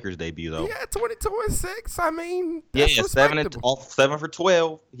 Oh, Lakers debut though. Yeah, 22-6. I mean, that's 7 for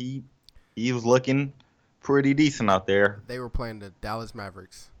 12. He was looking pretty decent out there. They were playing the Dallas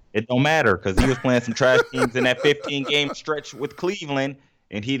Mavericks. It don't matter because he was playing some trash teams in that 15-game stretch with Cleveland,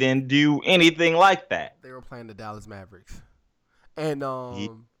 and he didn't do anything like that. They were playing the Dallas Mavericks, and my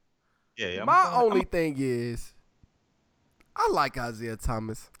only thing is, I like Isaiah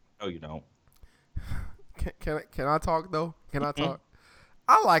Thomas. No, you don't. Can I talk though? Can I talk?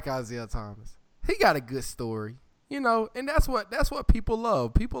 I like Isaiah Thomas. He got a good story, you know, and that's what people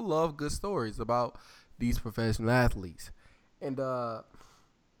love. People love good stories about these professional athletes. And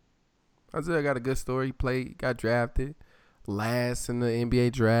Isaiah got a good story. He got drafted last in the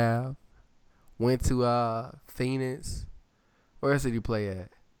NBA draft. Went to Phoenix. Where else did he play at?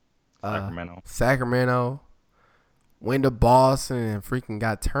 Sacramento. Went to Boston and freaking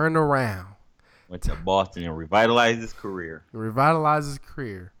got turned around. Went to Boston and revitalized his career. How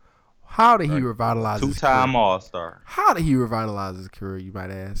did he revitalize his career? Two-time All-Star. How did he revitalize his career, you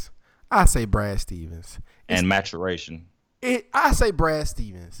might ask? I say Brad Stevens. And maturation. I say Brad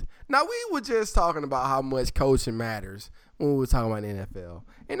Stevens. Now, we were just talking about how much coaching matters when we were talking about the NFL.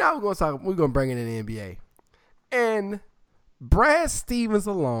 And now we're going to bring it in the NBA. And Brad Stevens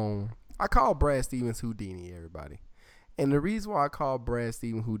alone, I call Brad Stevens Houdini, everybody. And the reason why I call Brad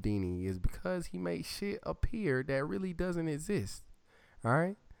Stevens Houdini is because he made shit appear that really doesn't exist. All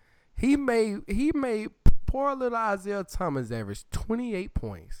right? He made poor little Isaiah Thomas average 28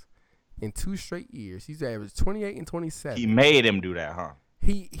 points in 2 straight years. He's averaged 28 and 27. He made him do that, huh?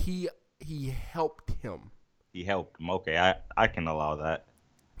 He helped him. He helped him. Okay, I can allow that.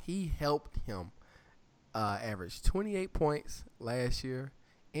 He helped him average 28 points last year.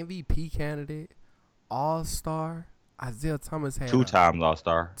 MVP candidate, All-Star. Isaiah Thomas had 2 times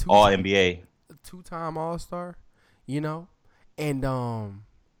All-Star, All-NBA. 2-time All-Star, you know? And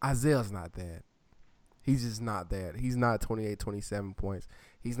Isaiah's not that. He's just not that. He's not 28, 27 points.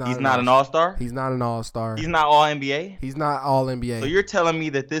 He's not an All-Star? He's not an All-Star. He's not All-NBA? He's not All-NBA. So you're telling me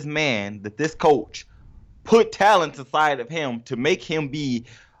that this coach put talent inside of him to make him be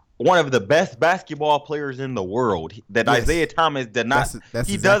one of the best basketball players in the world. That yes. Isaiah Thomas did not. That's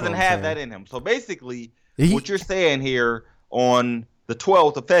he exactly doesn't have that in him. So basically, what you're saying here on the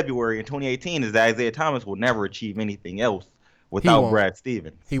 12th of February in 2018 is that Isaiah Thomas will never achieve anything else without Brad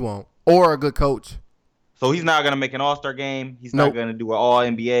Stevens. He won't. Or a good coach. So he's not going to make an All-Star game. He's not going to do an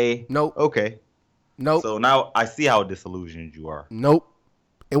All-NBA. Nope. Okay. Nope. So now I see how disillusioned you are. Nope.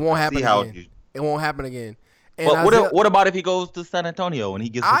 It won't happen again. It won't happen again. And what about if he goes to San Antonio and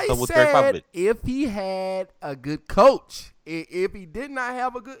he gets himself with Greg Popovich? If he had a good coach, if he doesn't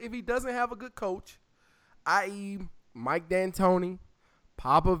have a good coach, i.e. Mike D'Antoni,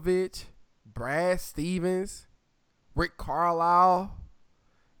 Popovich, Brad Stevens, Rick Carlisle,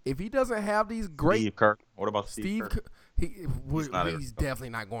 if he doesn't have these great Steve Kerr. What about Steve Kerr? He's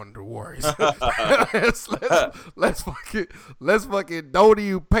definitely not going to the Warriors. let's fucking don't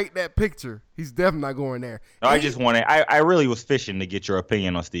even paint that picture. He's definitely not going there. No, I really was fishing to get your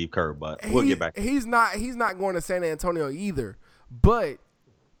opinion on Steve Kerr, but we'll get back. He's not going to San Antonio either. But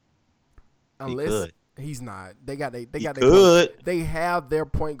unless he's not, they have their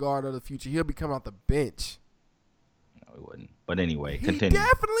point guard of the future. He'll be coming off the bench. No, he wouldn't. But anyway, continue. He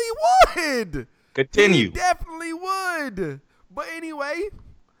definitely would. Continue. He definitely would. But anyway,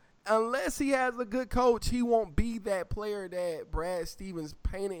 unless he has a good coach, he won't be that player that Brad Stevens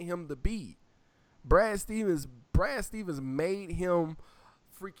painted him to be. Brad Stevens made him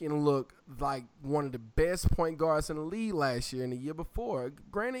freaking look like one of the best point guards in the league last year and the year before.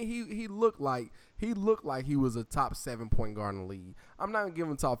 Granted, he looked like he was a top 7 point guard in the league. I'm not gonna give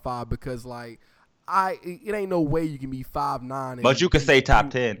him top 5 because it ain't no way you can be 5'9". But you can say top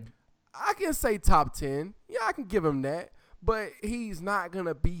 10. I can say top 10. Yeah, I can give him that. But he's not going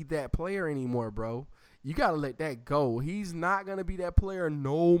to be that player anymore, bro. You got to let that go. He's not going to be that player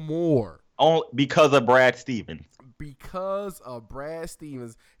no more. Only because of Brad Stevens. Because of Brad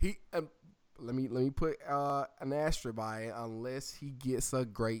Stevens. Let me put an asterisk by it. Unless he gets a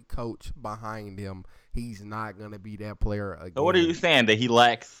great coach behind him, he's not going to be that player again. So what are you saying? That he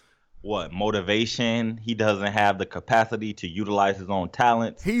lacks motivation? He doesn't have the capacity to utilize his own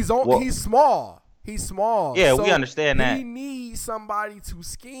talents. He's small. He's small. Yeah, so we understand that. He needs somebody to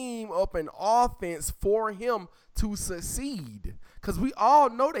scheme up an offense for him to succeed. Because we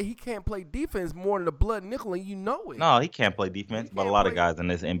all know that he can't play defense more than the blood nickel, and you know it. No, he can't play defense, but a lot of guys in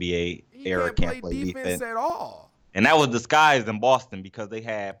this NBA era can't play defense at all. And that was disguised in Boston because they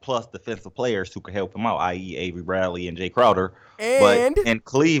had plus defensive players who could help him out, i.e. Avery Bradley and Jay Crowder. But in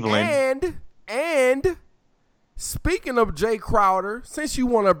Cleveland. And speaking of Jay Crowder, since you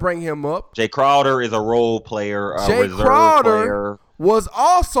want to bring him up. Jay Crowder is a role player, a Jay reserve Crowder player. Was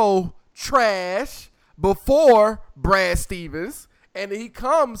also trash before Brad Stevens. And he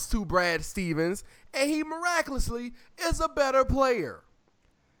comes to Brad Stevens, and he miraculously is a better player.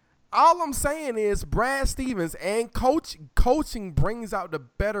 All I'm saying is Brad Stevens and coaching brings out the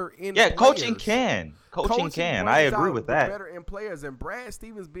better in players. Yeah, coaching can. Coaching can. I agree with that. Better in players, and Brad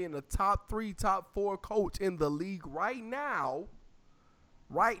Stevens being the top 3, top 4 coach in the league right now,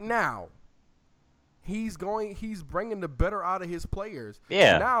 he's bringing the better out of his players.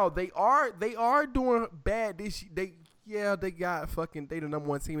 Yeah. Now they are doing bad this year. They got they the number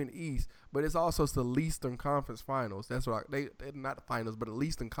 1 team in the East, but it's also the Eastern Conference Finals. That's right. They're not the finals, but the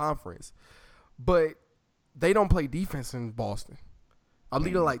Eastern Conference. But they don't play defense in Boston. I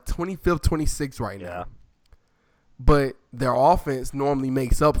lead like 25th, 26th right now. But their offense normally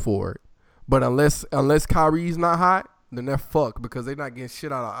makes up for it. But unless Kyrie's not hot, then they're fucked because they're not getting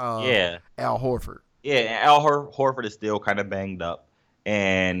shit out of Al Horford. Yeah, and Al Horford is still kind of banged up,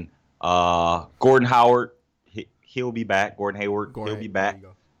 and Gordon Howard. He'll be back. Gordon Hayward, he'll be back.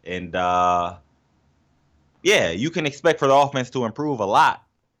 And, you can expect for the offense to improve a lot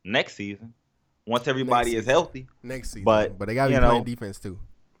next season once everybody is healthy. Next season. But they got to be playing defense too.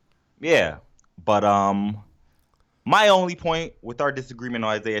 Yeah. But my only point with our disagreement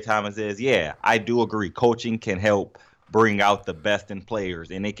on Isaiah Thomas is, I do agree. Coaching can help bring out the best in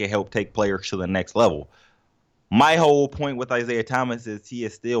players, and it can help take players to the next level. My whole point with Isaiah Thomas is he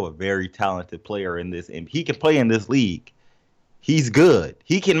is still a very talented player in this, and he can play in this league. He's good.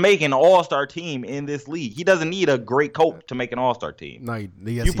 He can make an all-star team in this league. He doesn't need a great coach to make an all-star team. No,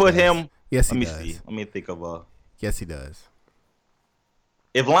 you put him. Yes, he does. Let me see. Let me think of a. Yes, he does.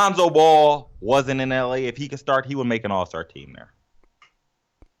 If Lonzo Ball wasn't in LA, if he could start, he would make an all-star team there.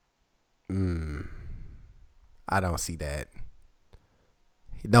 I don't see that.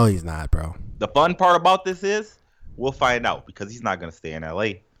 No, he's not, bro. The fun part about this is we'll find out because he's not going to stay in LA,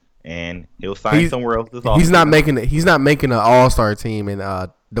 and he'll sign somewhere else. He's not making it. He's not making an all-star team in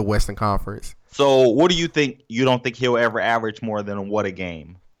the Western Conference. So, what do you think? You don't think he'll ever average more than what a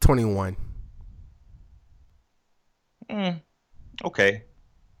game? 21. Okay.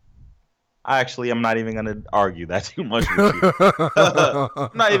 I'm not even going to argue that too much with you.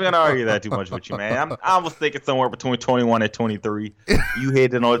 I'm not even going to argue that too much with you, man. I was thinking somewhere between 21 and 23. You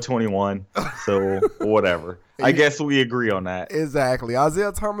hit it on 21, so whatever. I guess we agree on that. Exactly.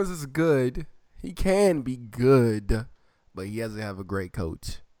 Isaiah Thomas is good. He can be good, but he doesn't have a great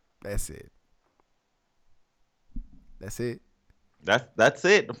coach. That's it. That's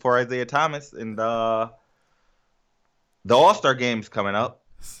it for Isaiah Thomas. And the All-Star game's coming up.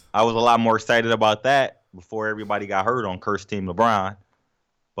 I was a lot more excited about that before everybody got hurt on Curse Team LeBron.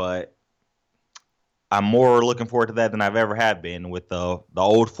 But I'm more looking forward to that than I've ever have been with the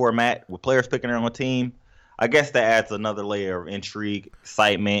old format with players picking their own team. I guess that adds another layer of intrigue,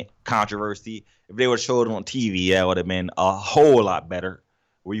 excitement, controversy. If they would have showed it on TV, that would have been a whole lot better.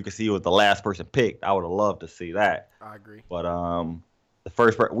 Where you could see it was the last person picked. I would have loved to see that. I agree. But the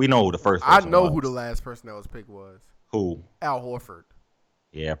first we know who the first person I know was. who the last person that was picked was. Who? Al Horford.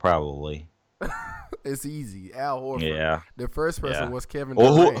 Yeah, probably. It's easy. Al Horford. Yeah. The first person was Kevin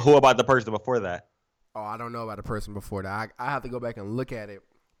Well, Durant. who about the person before that? Oh, I don't know about the person before that. I have to go back and look at it.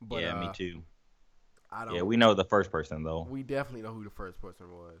 But, yeah, me too. I don't. Yeah, we know the first person though. We definitely know who the first person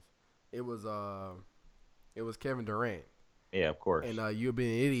was. It was Kevin Durant. Yeah, of course. And you'd be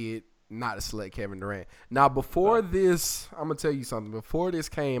an idiot not to select Kevin Durant. Now, before this, I'm gonna tell you something. Before this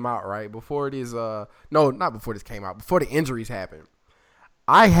came out, right? Before this, no, not before this came out. Before the injuries happened,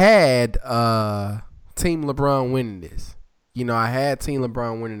 I had Team LeBron winning this. You know, I had Team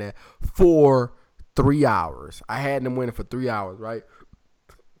LeBron winning that for 3 hours. I had them winning for 3 hours, right?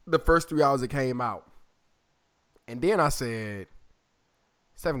 The first 3 hours it came out. And then I said,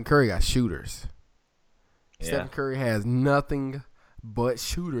 Stephen Curry got shooters. Yeah. Stephen Curry has nothing but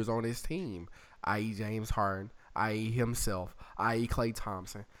shooters on his team, i.e. James Harden, i.e. himself, i.e. Klay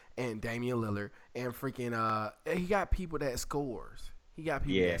Thompson, and Damian Lillard, and freaking he got people that scores. He got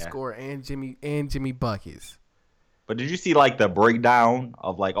people that score and Jimmy buckets. But did you see like the breakdown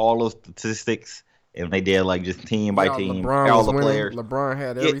of like all those statistics? And they did like just team by team, all the players. LeBron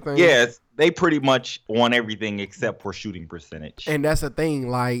had everything. Yes, they pretty much won everything except for shooting percentage. And that's the thing.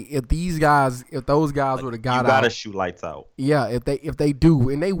 Like if those guys would have got out, you gotta shoot lights out. Yeah, if they do,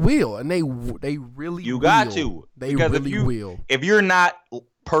 and they will, and they really you will. got to. They because really will. If you're not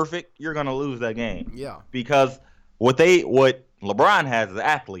perfect, you're gonna lose that game. Yeah. Because what LeBron has is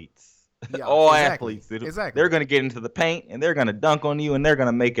athletes. Yeah, all exactly. athletes. Exactly. They're going to get into the paint, and they're going to dunk on you, and they're going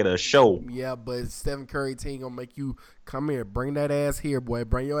to make it a show. Yeah, but Stephen Curry team going to make you come here. Bring that ass here, boy.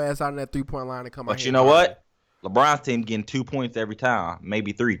 Bring your ass out in that three-point line and come out here. But you know what? LeBron's team getting 2 points every time.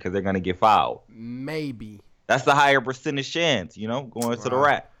 Maybe 3 because they're going to get fouled. Maybe. That's the higher percentage chance, going to the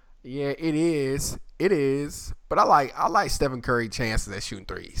rack. Yeah, it is. It is. But I like Stephen Curry chances at shooting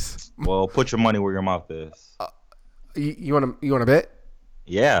threes. Well, put your money where your mouth is. You want to bet?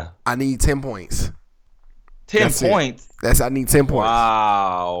 Yeah. I need 10 points. 10 points? I need 10 points.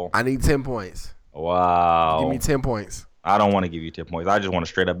 Wow. I need 10 points. Wow. Give me 10 points. I don't want to give you 10 points. I just want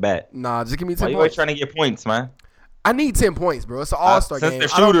to straight up bet. Nah, just give me 10 points. Why you always trying to get points, man? I need 10 points, bro. It's an all-star game.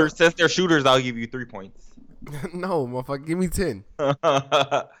 Since they're shooters, I'll give you 3 points. No, motherfucker. Give me 10.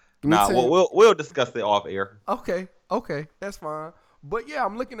 Nah, 10. We'll discuss it off air. Okay. That's fine. But, yeah,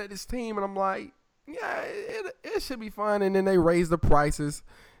 I'm looking at this team, and I'm like, yeah, it should be fun. And then they raise the prices.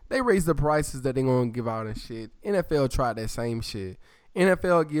 They raise the prices that they're going to give out and shit. NFL tried that same shit.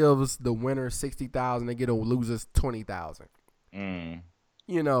 NFL gives the winner $60,000. They get the losers $20,000.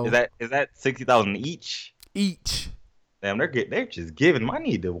 You know. Is that $60,000 each? Each. Damn, they're just giving. I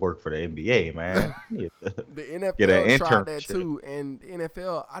need to work for the NBA, man. The NFL tried that too, and the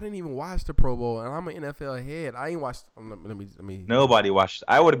NFL. I didn't even watch the Pro Bowl, and I'm an NFL head. I ain't watched. Let me. Nobody watched.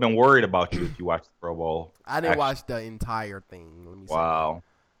 I would have been worried about you if you watched the Pro Bowl. I didn't watch the entire thing. Let me say wow.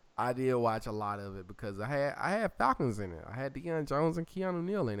 That. I did watch a lot of it because I had Falcons in it. I had Deion Jones and Keanu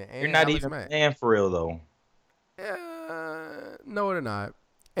Neal in it. And you're not Alex even Mack. playing for real though. No, they're not.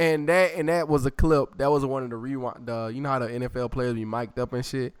 And that was a clip. That was one of the rewind. You know how the NFL players be mic'd up and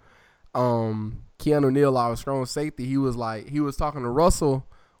shit. Keanu Neal, our strong safety, he was talking to Russell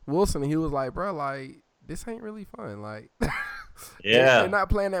Wilson, and he was like, "Bro, like this ain't really fun. Like, yeah, they're not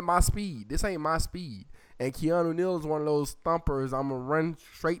playing at my speed. This ain't my speed." And Keanu Neal is one of those thumpers. I'm gonna run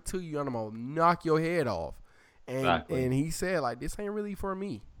straight to you, and I'm gonna knock your head off. And he said, like, this ain't really for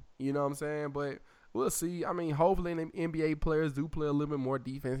me. You know what I'm saying? But we'll see. I mean, hopefully the NBA players do play a little bit more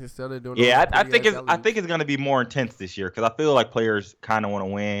defense instead of doing. Yeah, I think it's going to be more intense this year because I feel like players kind of want to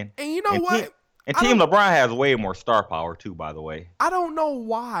win. And you know what? Team LeBron has way more star power too. By the way, I don't know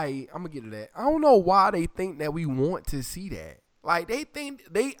why. I'm gonna get to that. I don't know why they think that we want to see that. Like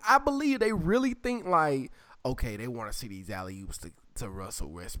I believe they really think like, okay, they want to see these alley-oops to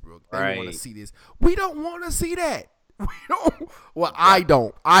Russell Westbrook. They want to see this. We don't want to see that. We don't. Well, I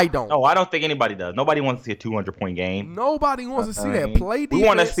don't. No, I don't think anybody does. Nobody wants to see a 200-point game. Nobody wants to see that. Play defense. We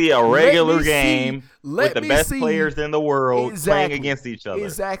want to see a regular game with the best players in the world playing against each other.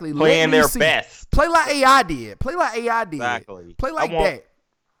 Exactly. Playing their best. Play like AI did. Exactly. Play like that.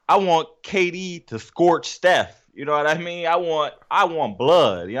 I want KD to scorch Steph. You know what I mean? I want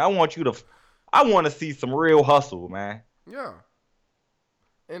blood. You know, I want to see some real hustle, man. Yeah.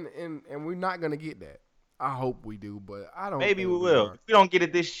 And we're not gonna get that. I hope we do, but I don't. Maybe we will. If we don't get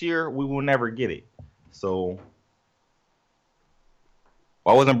it this year, we will never get it. So,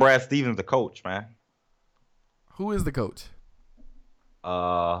 why wasn't Brad Stevens the coach, man? Who is the coach?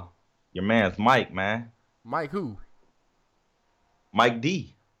 Your man's Mike, man. Mike who? Mike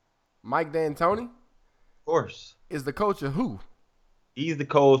D. Mike D'Antoni? Of course. Is the coach of who? He's the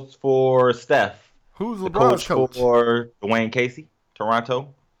coach for Steph. Who's The LeBron's coach? for Dwayne Casey,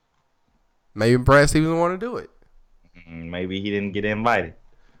 Toronto. Maybe Brad Stevens want to do it. Maybe he didn't get invited.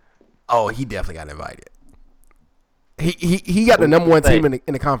 Oh, he definitely got invited. He got the number one team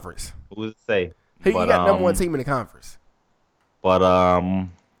in the conference. Who's to say? He got number one team in the conference. But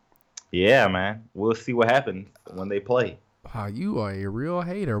yeah, man, we'll see what happens when they play. Wow, you are a real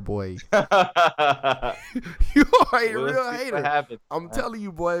hater, boy. We'll You are a real see hater. what happens, I'm man. telling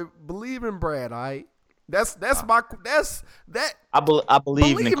you, boy. Believe in Brad, all right? That's that. I believe in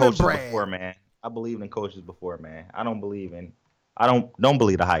Believe in coaches Brad. before, man. I believed in coaches before, man. I don't believe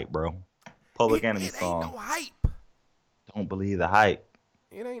the hype, bro. Public Enemy It ain't song. no hype. Don't believe the hype.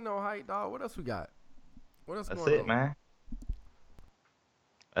 It ain't no hype, dog. What else we got? What else That's going it, on? man.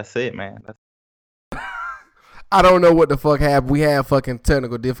 That's it, man. I don't know what the fuck happened. We had fucking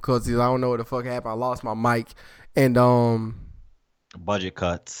technical difficulties. I don't know what the fuck happened. I lost my mic and Budget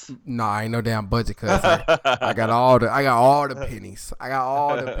cuts. Nah, ain't no damn budget cuts. I got all the pennies. I got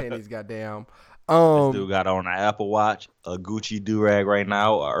all the pennies, goddamn. This dude got on an Apple Watch, a Gucci do-rag right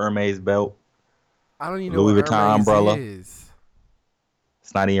now, a Hermes belt. I don't even know Louis what Vuitton Hermes umbrella. is.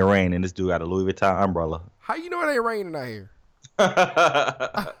 It's not even raining. This dude got a Louis Vuitton umbrella. How you know it ain't raining out here?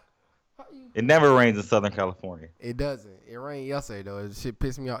 It never rains in Southern California. It doesn't. It rained yesterday though. It shit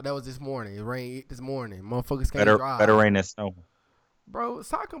pissed me off. That was this morning. It rained this morning. Motherfuckers can't drive. Better rain than snow. Bro,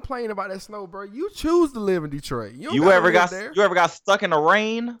 stop complaining about that snow, bro. You choose to live in Detroit. You ever got stuck in the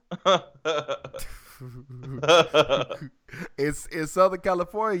rain? It's Southern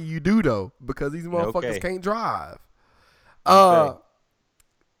California. You do though, because these motherfuckers can't drive. Yeah,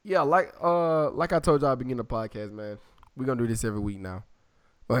 like I told y'all at the beginning of the podcast, man. We're gonna do this every week now.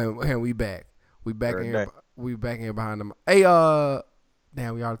 And we back. We back in here. We back in here behind them. Hey, damn,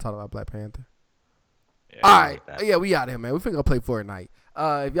 we already talked about Black Panther. Yeah, all right, yeah, we out here, man. We finna go play Fortnite.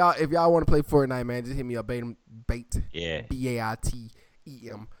 If y'all want to play Fortnite, man, just hit me up. Bait. Yeah.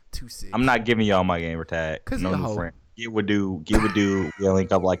 BAITEM26. I'm not giving y'all my gamer tag. Cause no new friend. Get with dude. We'll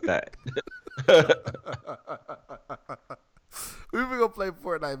link up like that. We gonna play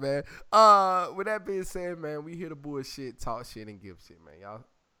Fortnite, man. With that being said, man, we here to bullshit, talk shit, and give shit, man.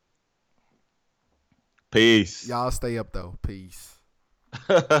 Peace. Y'all stay up though. Peace.